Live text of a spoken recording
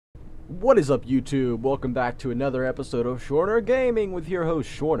What is up, YouTube? Welcome back to another episode of Schorner Gaming with your host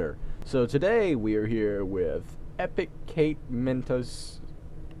Schorner. So today we are here with EpiK Mentos.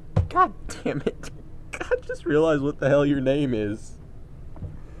 God damn it! I just realized what the hell your name is.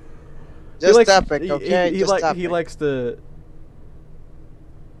 Just likes, Epic, okay? He likes to.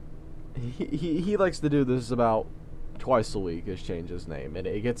 He likes to do this about twice a week. Is change his name, and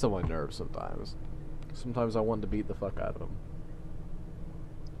it gets on my nerves sometimes. Sometimes I want to beat the fuck out of him.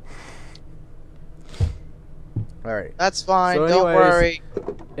 Alright. That's fine, So don't worry.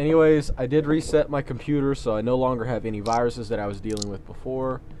 Anyways, I did reset my computer, so I no longer have any viruses that I was dealing with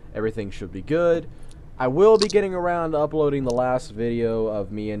before. Everything should be good. I will be getting around to uploading the last video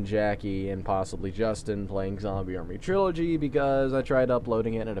of me and Jackie and possibly Justin playing Zombie Army Trilogy because I tried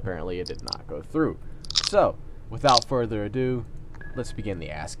uploading it and apparently it did not go through. So, without further ado, let's begin the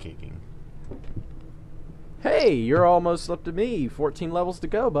ass kicking. Hey, you're almost up to me. 14 levels to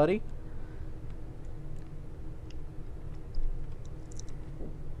go, buddy.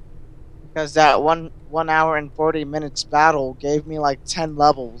 Because that 1 hour and 40 minutes battle gave me like 10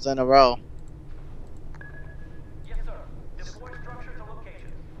 levels in a row. Yes, sir. Deploy structure to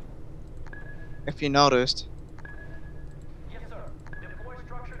location. If you noticed. Yes, sir. Deploy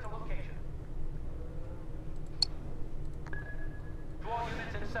structure to location. To all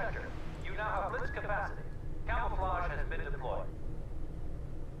units in sector, you now have blitz capacity. Camouflage has been deployed.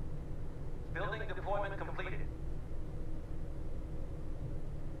 Building deployment completed.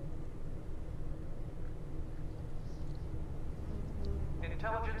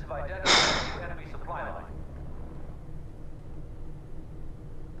 Intelligence have identified the enemy supply line.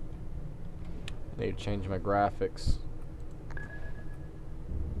 I need to change my graphics.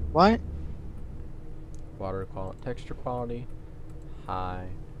 What? Water quality, texture quality, high.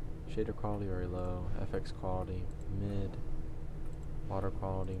 Shader quality, very low. FX quality, mid. Water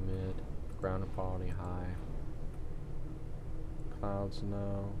quality, mid. Ground quality, high. Clouds,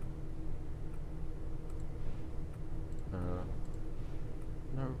 no.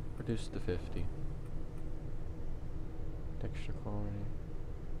 No, reduce to 50. Texture quality.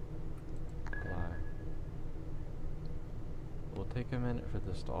 Apply. Will take a minute for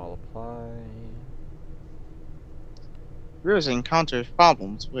this to all apply. R.U.S.E encounters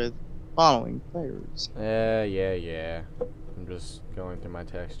problems with following players. Yeah. I'm just going through my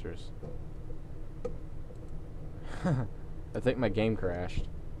textures. I think my game crashed.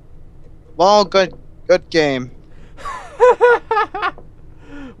 Well, good game.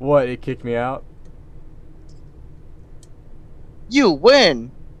 What, it kicked me out? You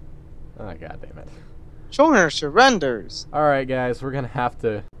win! Oh, god damn it. Schorner surrenders. Alright, guys, we're gonna have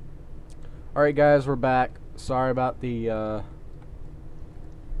to... Alright, guys, we're back. Sorry about the,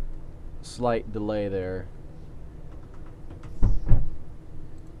 slight delay there.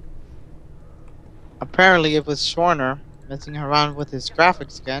 Apparently it was Schorner messing around with his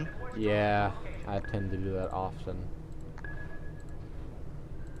graphics again. Yeah, I tend to do that often.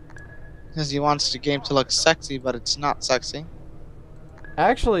 Because he wants the game to look sexy, but it's not sexy.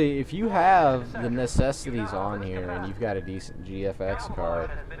 Actually, if you have the necessities on here and you've got a decent GFX card,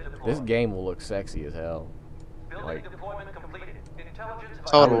 this game will look sexy as hell. Like,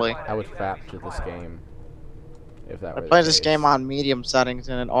 Totally. I would fap to this game if that were I the played this case. game on medium settings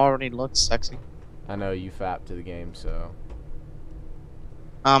and it already looks sexy. I know you fap to the game, so...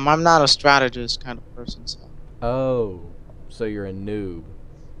 I'm not a strategist kind of person, so... Oh, so you're a noob.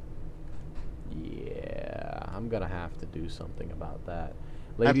 Yeah, I'm gonna have to do something about that.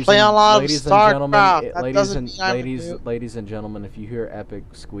 I play a lot of StarCraft. That doesn't mean I'm a noob. Ladies and gentlemen, if you hear Epic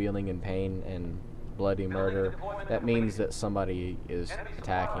squealing in pain and bloody murder, that means that somebody is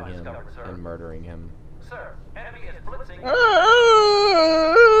attacking him and murdering him. Sir, enemy is blitzing.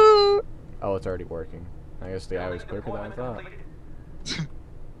 Oh, it's already working. I guess the guy was quicker than I thought.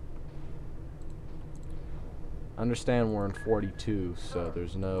 Understand we're in 42, so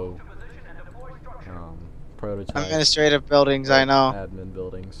there's no prototype. Administrative buildings, I know. Admin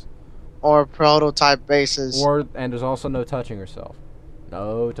buildings. Or prototype bases. And there's also no touching yourself.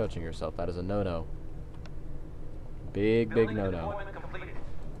 No touching yourself. That is a no-no. Big no-no.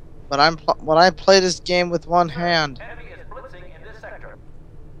 But when I play this game with one hand. Enemy is blitzing in this sector.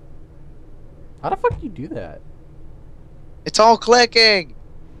 How the fuck do you do that? It's all clicking.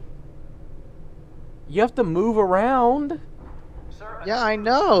 You have to move around. Sir, Yeah, I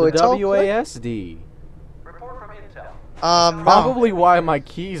know. The It's all clicking. WASD. report from intel. No. Probably why my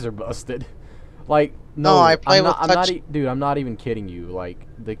keys are busted. Like, no, I play I'm with not, touch. dude, I'm not even kidding you. Like,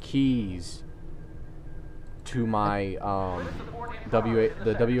 the keys to my the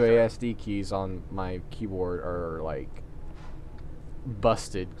WASD keys on my keyboard are like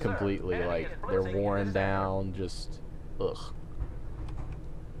busted completely. Like, they're worn down, just, ugh.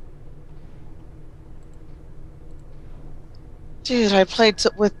 Dude, I played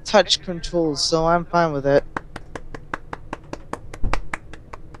with touch controls, so I'm fine with it.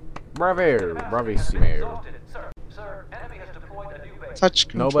 Bravo, bravissimo. Sir, enemy has deployed a new base. Touch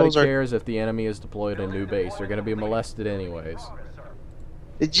Nobody controls are. cares if the enemy has deployed a new base. They're gonna be molested anyways.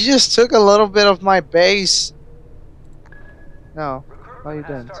 Did you just took a little bit of my base? No. No, you Recruitment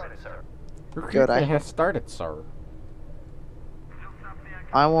has didn't. started, sir. Recruitment has started, sir.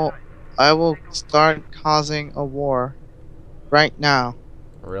 I will start causing a war. Right now.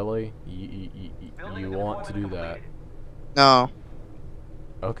 Really? You want to do that? No.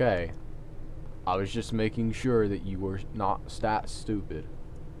 Okay. I was just making sure that you were not that stupid.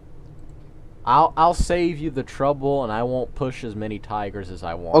 I'll save you the trouble, and I won't push as many tigers as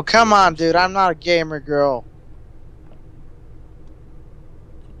I want. Oh, come on, dude. you. I'm not a gamer girl.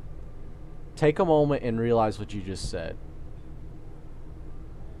 Take a moment and realize what you just said.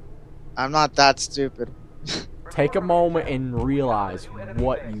 I'm not that stupid. Take a moment and realize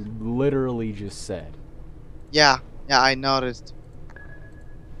what you literally just said. Yeah, I noticed.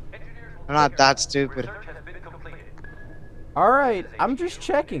 I'm not that stupid. Research has been completed. Alright, I'm just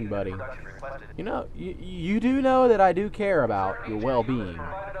checking, buddy. Production requested. You know, you do know that I do care about your well-being.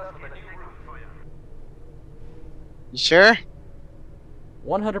 Provided us with a new route. You sure?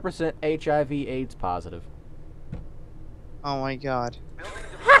 100% HIV/AIDS positive. Oh my god. Building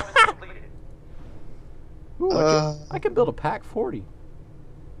deployment completed. Ooh, I can build a pack 40.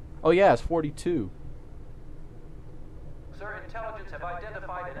 Oh yeah, it's 42. Sir, intelligence have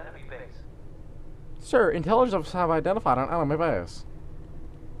identified an enemy base. Sir, intelligence have identified an enemy base.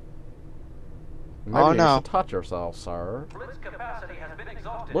 Maybe Oh, you no. should touch yourself, sir. Blitz capacity has been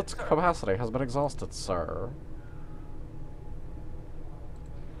exhausted. Blitz sir. capacity has been exhausted, sir.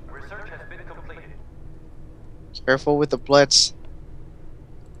 Research has been completed. Careful with the blitz.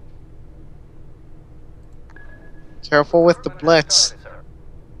 Careful with the Recruitment has blitz. started, sir.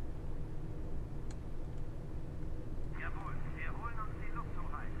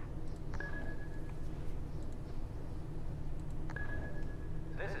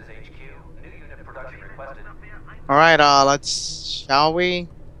 This is HQ. New unit production requested. Alright, shall we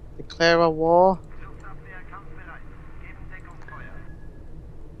declare a war?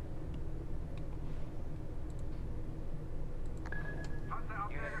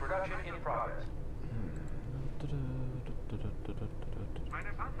 Unit production in progress.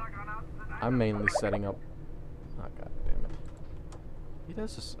 I'm mainly setting up. Oh, god damn it. He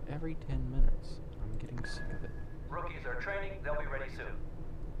does this every 10 minutes. I'm getting sick of it. Rookies are training. They'll be ready soon.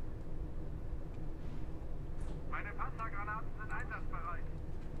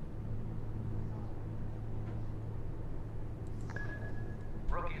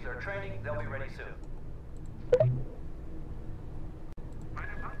 Rookies are training. They'll be ready soon.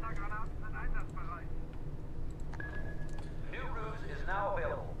 New ruse is now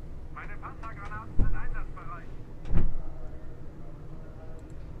available.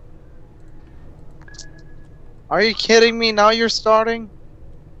 Are you kidding me? Now you're starting?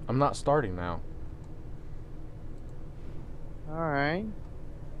 I'm not starting now. Alright.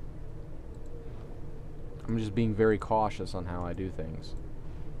 I'm just being very cautious on how I do things.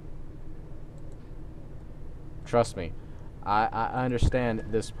 Trust me, I understand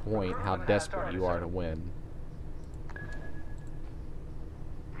at this point how desperate you are to win.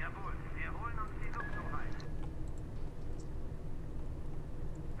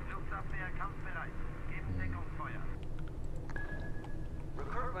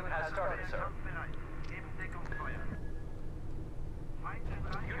 Recruitment has started, sir.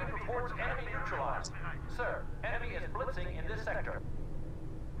 Unit reports enemy neutralized. Sir, enemy is blitzing in this sector.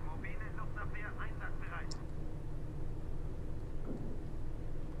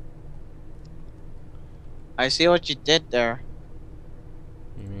 I see what you did there.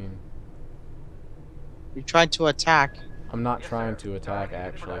 You mean? You tried to attack. I'm not trying to attack,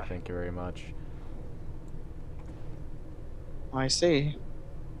 actually, thank you very much. I see.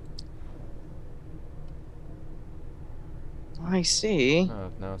 I see.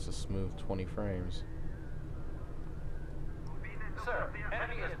 Oh, now it's a smooth 20 frames. Sir,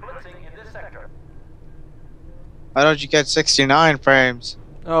 enemy is blitzing in this sector. Why don't you get 69 frames?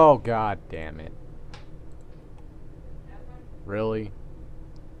 Oh, god damn it. Really?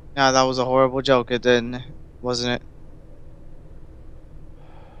 Yeah, that was a horrible joke. It didn't, wasn't it?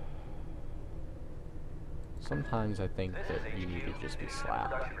 Sometimes I think This that is you need to HQ. just be Unit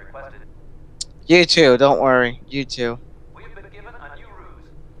slapped. production requested. You too, don't worry. You too. We have been given a new ruse.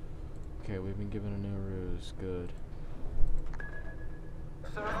 Okay, we've been given a new ruse. Good.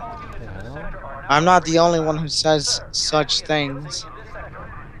 Sir, all units in this hell? sector are now I'm not the only one who says Sir, such enemy things. is blitzing in this sector.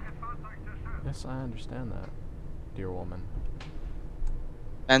 Yes, I understand that, dear woman.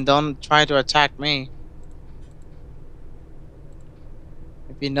 And don't try to attack me.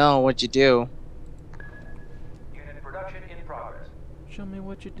 If you know what you do. Unit production in progress. Show me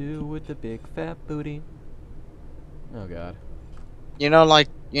what you do with the big fat booty. Oh god. You know, like,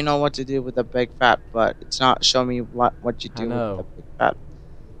 you know what to do with a big fat butt. It's not show me what you I do with know. the big fat.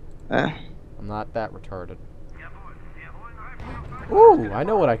 I'm not that retarded. Ooh, I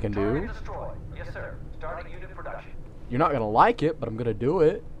know what I can do. Target destroyed. Yes, sir. Starting unit production. You're not gonna like it, but I'm gonna do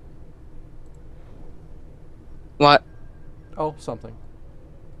it. What? Oh, something.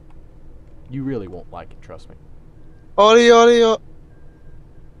 You really won't like it, trust me. Oli, oli, oli.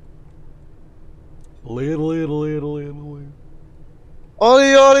 Little.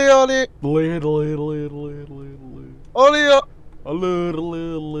 Oli, oli, oli. Little. Oli, oli. A little.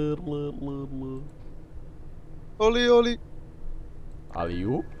 Oli, oli.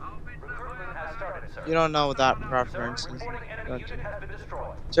 Alley-oop. Recruitment has started, sir. You don't know that Sir, reference is. reporting enemy Don't unit you? has been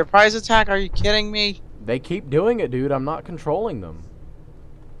destroyed. Surprise attack? Are you kidding me? They keep doing it, dude. I'm not controlling them.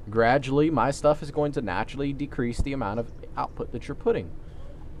 Gradually, my stuff is going to naturally decrease the amount of output that you're putting.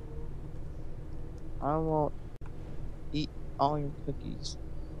 I will eat all your cookies.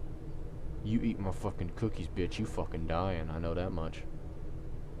 You eat my fucking cookies, bitch. You fucking dying. I know that much.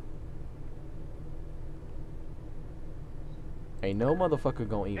 Ain't no motherfucker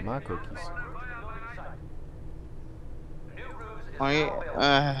gonna eat my cookies. New ruse is I, now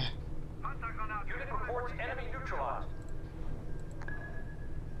available. Unit reports enemy neutralized.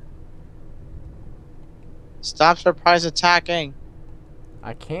 Stop surprise attacking.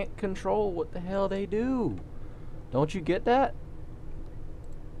 I can't control what the hell they do. Don't you get that?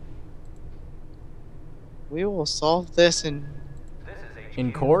 We will solve this in This is HQ.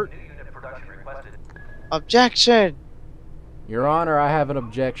 In court? New unit production requested. objection. Your Honor, I have an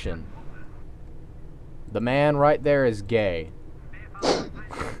objection. The man right there is gay.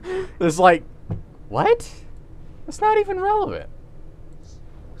 It's like, what? That's not even relevant.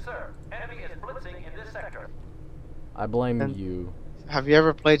 Sir, enemy is blitzing in this sector. I blame And- you. Have you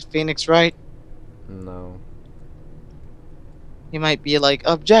ever played Phoenix Wright? No. He might be like,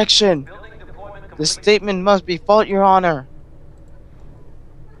 objection. Building deployment complete. The statement must be fault, Your Honor.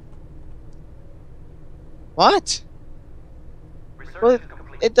 What? Research Well, is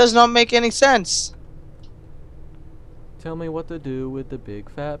complete. it does not make any sense. Tell me what to do with the big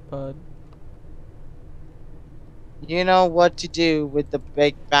fat bud. You know what to do with the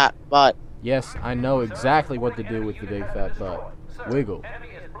big fat butt. Yes, I know exactly what to do with the big fat butt. Wiggle. Enemy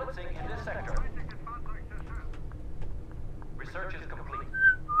is blitzing in this sector. Research is complete.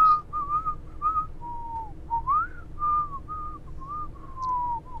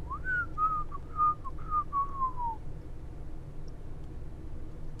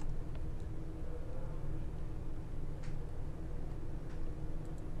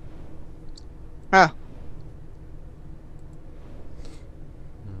 Huh.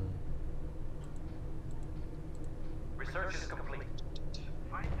 Research is complete.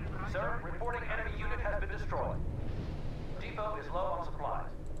 Sir, reporting enemy unit has been destroyed. Depot is low on supplies.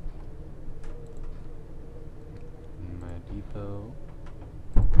 My depot.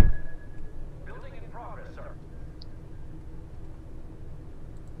 Building in progress, sir.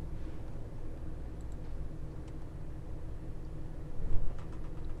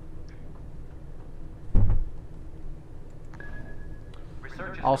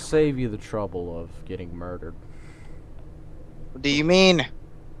 Research is I'll save you the trouble of getting murdered. What do you mean?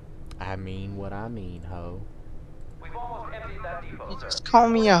 I mean what I mean, ho. We've almost emptied that depot, You sir. just call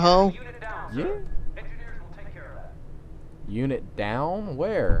me a hoe. Unit down, Yeah. sir. Engineers will take care of that. Unit down?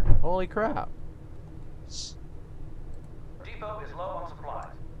 Where? Holy crap. Depot is low on supplies.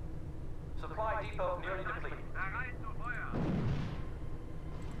 Supply depot nearly depleted.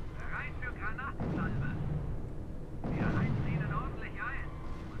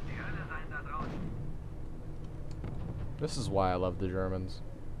 This is why I love the Germans.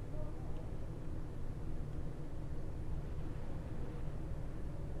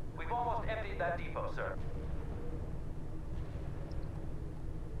 We've almost emptied that depot, sir.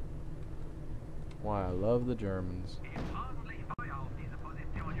 Why I love the Germans.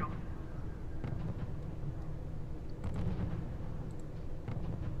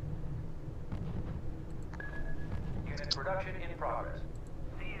 Unit production in progress.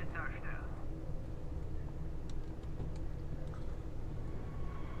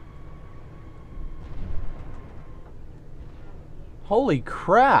 Holy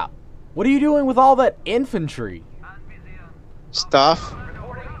crap! What are you doing with all that infantry? Stuff. Reporting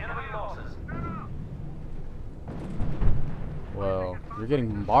You're getting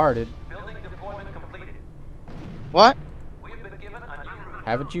bombarded. Building deployment completed. What? We have been given a new route.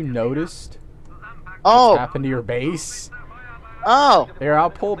 Haven't you noticed Oh. what's happened to your base? Oh. Here,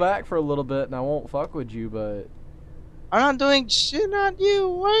 I'll pull back for a little bit and I won't fuck with you, but I'm not doing shit on you.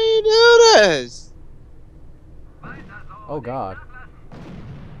 Why you do this? oh god.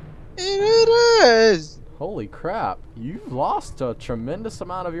 You do this. Holy crap. You've lost a tremendous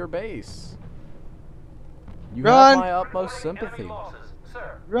amount of your base. You Run. have my utmost sympathy. Enemy losses,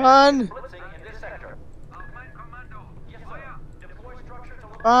 sir. Run. Blitzing in this sector. Yes, sir. Deploy structure to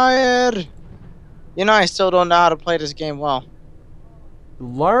location. Fired. You know I still don't know how to play this game well.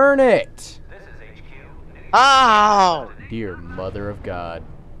 Learn it! This is HQ. New Ow! Dear mother of God.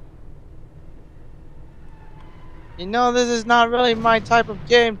 You know this is not really my type of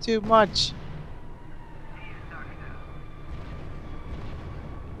game too much.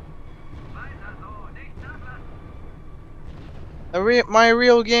 My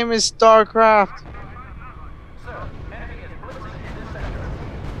real game is StarCraft. Sir, enemy is blitzing in this sector.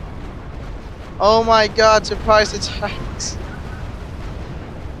 Oh my god, surprise attacks.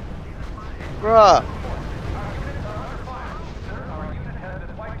 Bruh. Our units are under fire. Sir, our unit has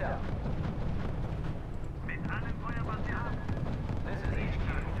been wiped out. This is HQ.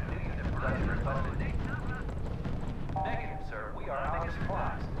 New unit production requested. Negative, sir. We are out of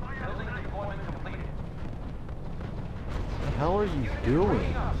supplies. Building deployment completed. What the hell are you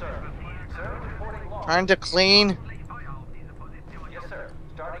doing? Sir. Sir, reporting loss. Trying to clean. Yes, sir.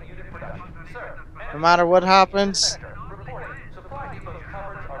 Starting unit production. Sir, No matter what happens. sector. Reporting. Supply depot's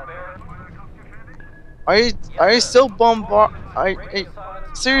cupboards are bare. Are you still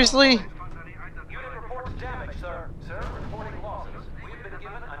seriously? Unit reports damage, sir. Sir, reporting losses. We have been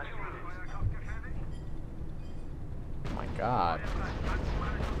given a new route. Oh my god.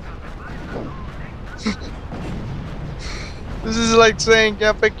 This is like saying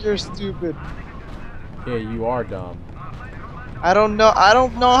Epic, you're stupid. Yeah, you are dumb. I don't know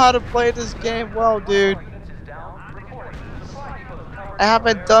how to play this game well, dude. Units is down. Reporting. Supply depot's cupboards I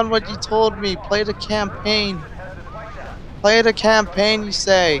haven't done what you told me. Play the campaign. has been wiped out Play the campaign, you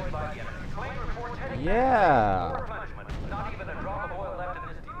say. by the enemy. Claim reports heading Yeah. for replenishment. Not even a drop of oil left in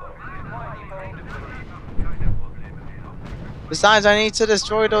this depot. Supply depot depleted. Besides, I need to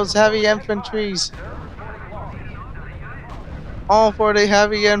destroy those heavy infantries. Sir, reporting losses. All for the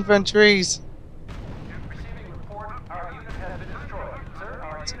heavy infantries. Receiving report. Our unit has been destroyed. Sir,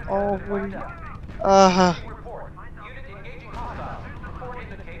 our unit All has been for wiped out. the, Report. Unit engaging hostiles. Report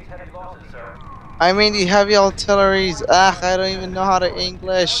indicates heavy losses, sir. I mean the heavy artilleries. I don't even know how to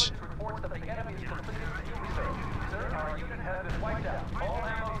English. Reports that the enemy is completing fuel research. Sir, our unit has been wiped out. All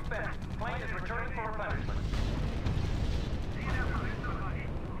ammo spent. Plane is returning for replenishment.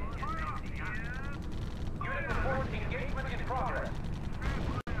 Unit reports engagement in progress.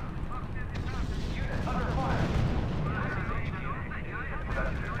 Unit under fire. This is HQ.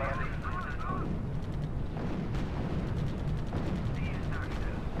 Production requested.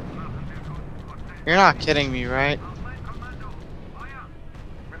 You're not kidding me, right?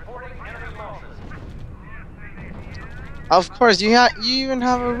 Reporting enemy losses. Of course, you even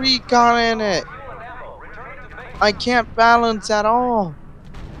have a recon in it. Fuel and ammo. Returning to base. I can't balance at all.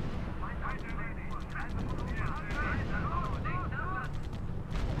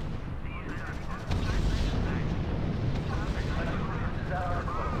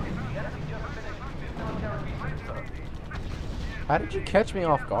 How did you catch me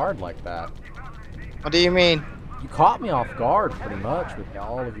off guard like that? What do you mean? You caught me off guard pretty much with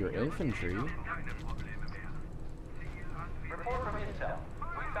all of your infantry. Report from Intel.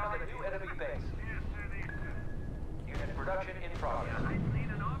 We found a new enemy base. Unit production in progress.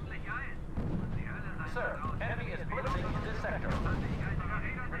 Sir, enemy is blitzing in this sector. I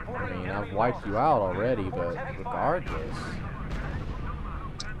Reporting mean, enemy I've wiped you out already, but Heavy fire. regardless.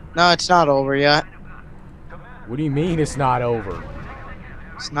 No, it's not over yet. What do you mean it's not over?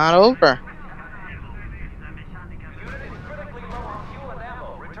 It's not over. Unit is critically low on fuel and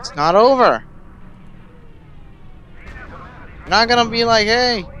ammo. Return It's not over. You're not gonna be like,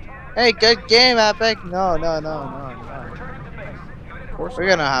 hey, good game, Epic. No. returning to base. Unit Of course We're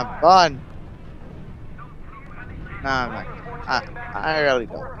gonna have fun. Nah, I'm not. I really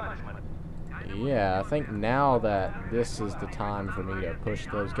for don't. replenishment. Yeah, I think now that this is the time for me to push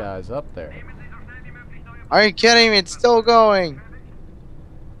those guys up there. Are you kidding me? It's still going.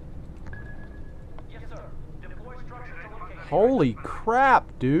 Yes, sir. Deploy structure to location. Holy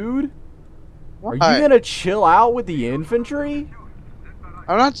crap, dude! Are you What? gonna chill out with the infantry?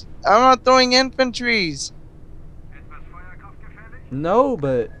 I'm not throwing infantries. No,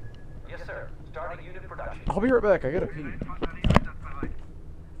 but Yes, sir. Starting unit production. I'll be right back. I gotta pee.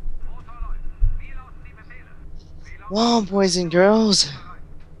 Come on, boys and girls.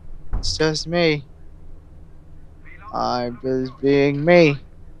 It's just me. I'm just being me.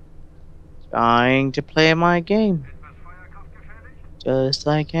 Trying to play my game. Just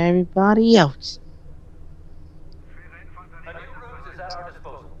like everybody else. A new ruse is at our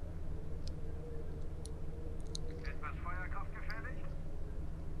disposal.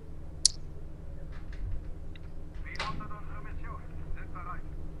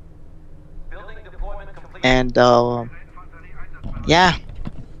 Building deployment complete. And, yeah.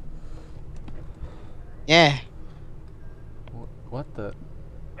 Yeah. What the?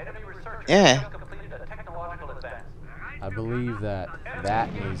 Enemy researchers Yeah. have completed a technological advance. I believe that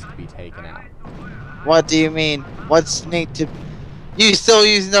needs to be taken out. What do you mean? What's need to... You still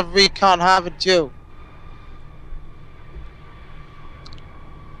using the recon, haven't you?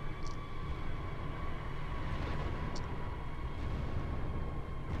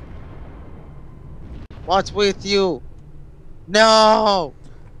 What's with you? No!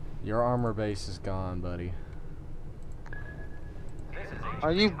 Your armor base is gone, buddy. This is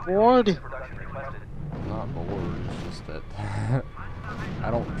Are you bored? production requested. I'm not bored. It's just that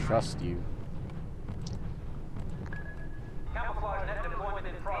I don't trust you. Camouflage net deployment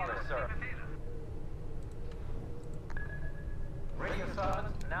in progress, sir. Radio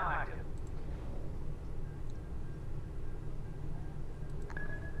silence now active.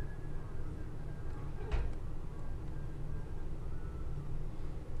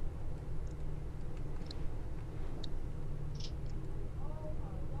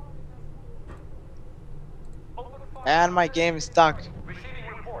 Open fire. And my game is stuck. Receiving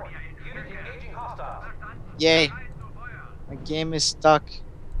report. Unit engaging hostiles. Yay. My game is stuck.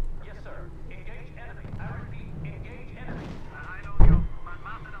 Yes, sir. Engage enemy. I repeat, engage enemy.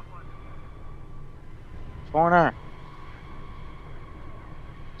 Schorner.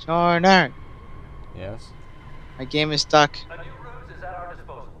 Schorner. Yes. My game is stuck. A new ruse is at our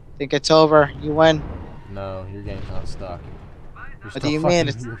disposal. Think it's over. You win. No, your game's not stuck. You're What do you mean?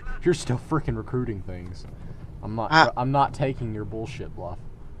 It's... You're still freaking recruiting things. I'm not. Ah. I'm not taking your bullshit bluff.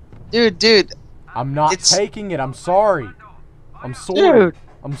 Dude. I'm not It's- taking it. I'm sorry. I'm sorry. Dude.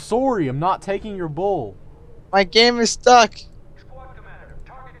 I'm sorry. I'm not taking your bull. My game is stuck. Squad commander,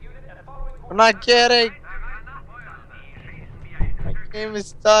 target unit and following I'm not kidding. My game is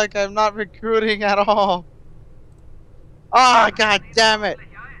stuck. I'm not recruiting at all. Ah, god damn it.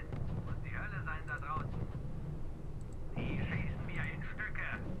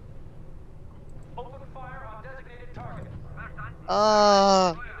 Open fire on designated target.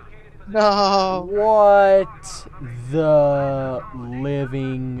 No. What the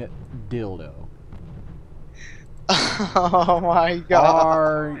living dildo? Oh my god.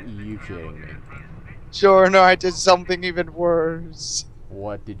 Are you kidding me? Sure, no, I did something even worse.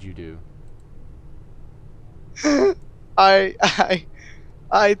 What did you do? I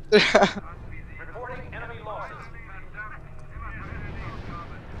Reporting enemy losses.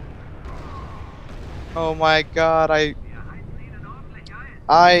 oh my god,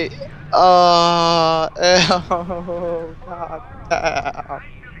 oh god damn.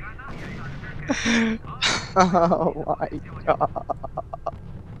 Oh my god.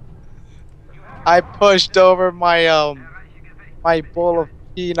 I pushed over my my bowl of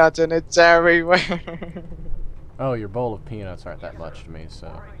peanuts and it's everywhere. Oh, your bowl of peanuts aren't that much to me,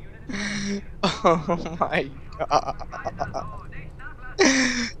 so. Oh my god.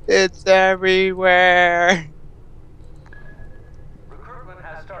 It's everywhere. Recruitment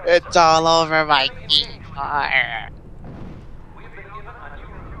has started. It's all over my car. We have been given a new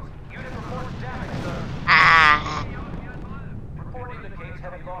ruse. Unit reports damage, sir. Ah. Report indicates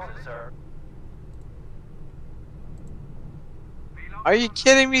heavy losses, sir. Are you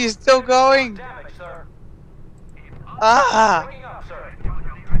kidding me? He's still going? Damage, sir. Ah! Bringing up, sir.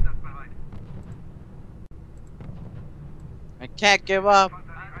 I can't give up.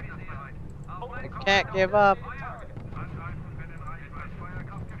 I can't give up.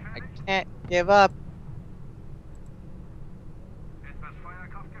 I can't give up.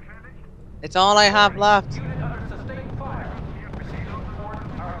 It's all I have left. Unit under sustained fire. Receiving report.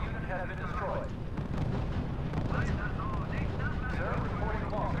 Our unit has been destroyed. Sir,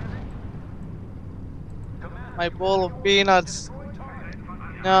 reporting losses. Commander, My bowl of peanuts. destroyed target.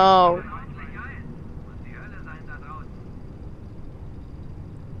 No.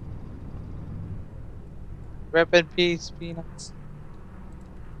 Rip in peace, peanuts.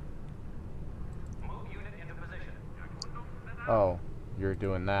 Move unit into position. Oh, you're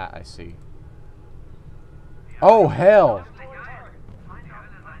doing that, I see. Oh, hell!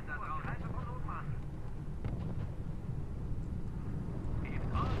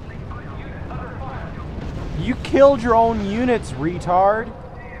 You killed your own units, retard.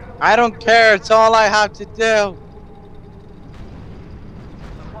 I don't care. It's all I have to do.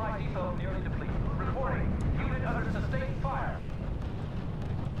 Supply depot nearly depleted. Reporting. Unit under sustained fire.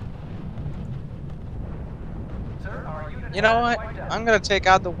 Sir, our unit You know has what? wiped out. I'm gonna take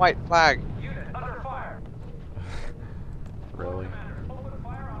out the white flag. Unit under fire. Really? Open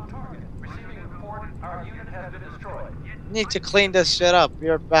fire on target. Receiving report. Our unit has been destroyed. Need to clean this shit up.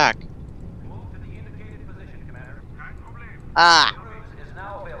 We're back. Move to the indicated position, Commander. Ah, R.U.S.E is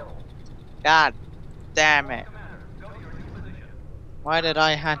now available. god damn it. Commander, go to your new position. Why did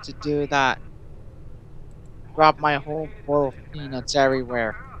I have to do that? Drop my whole bowl of peanuts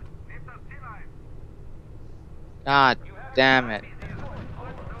everywhere. God damn it.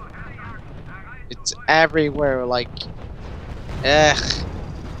 It's everywhere, like... Ugh.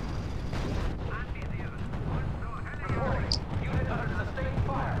 Unit under sustained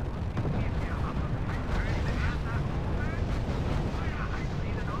fire.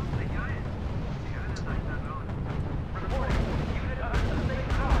 Reporting. Unit under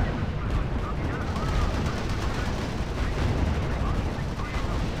sustained fire.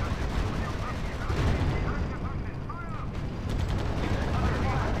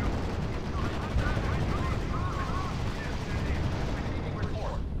 Receiving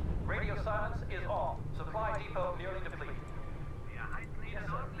report. Radio silence is off. Supply depot nearly depleted. Yes,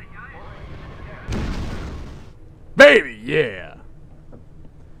 sir. Baby, yeah.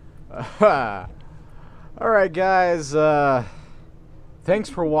 Alright, guys. Thanks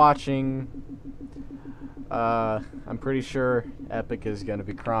for watching. I'm pretty sure EpiK is going to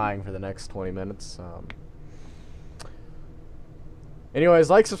be crying for the next 20 minutes. Anyways,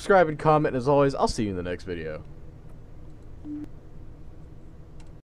 like, subscribe, and comment. As always, I'll see you in the next video.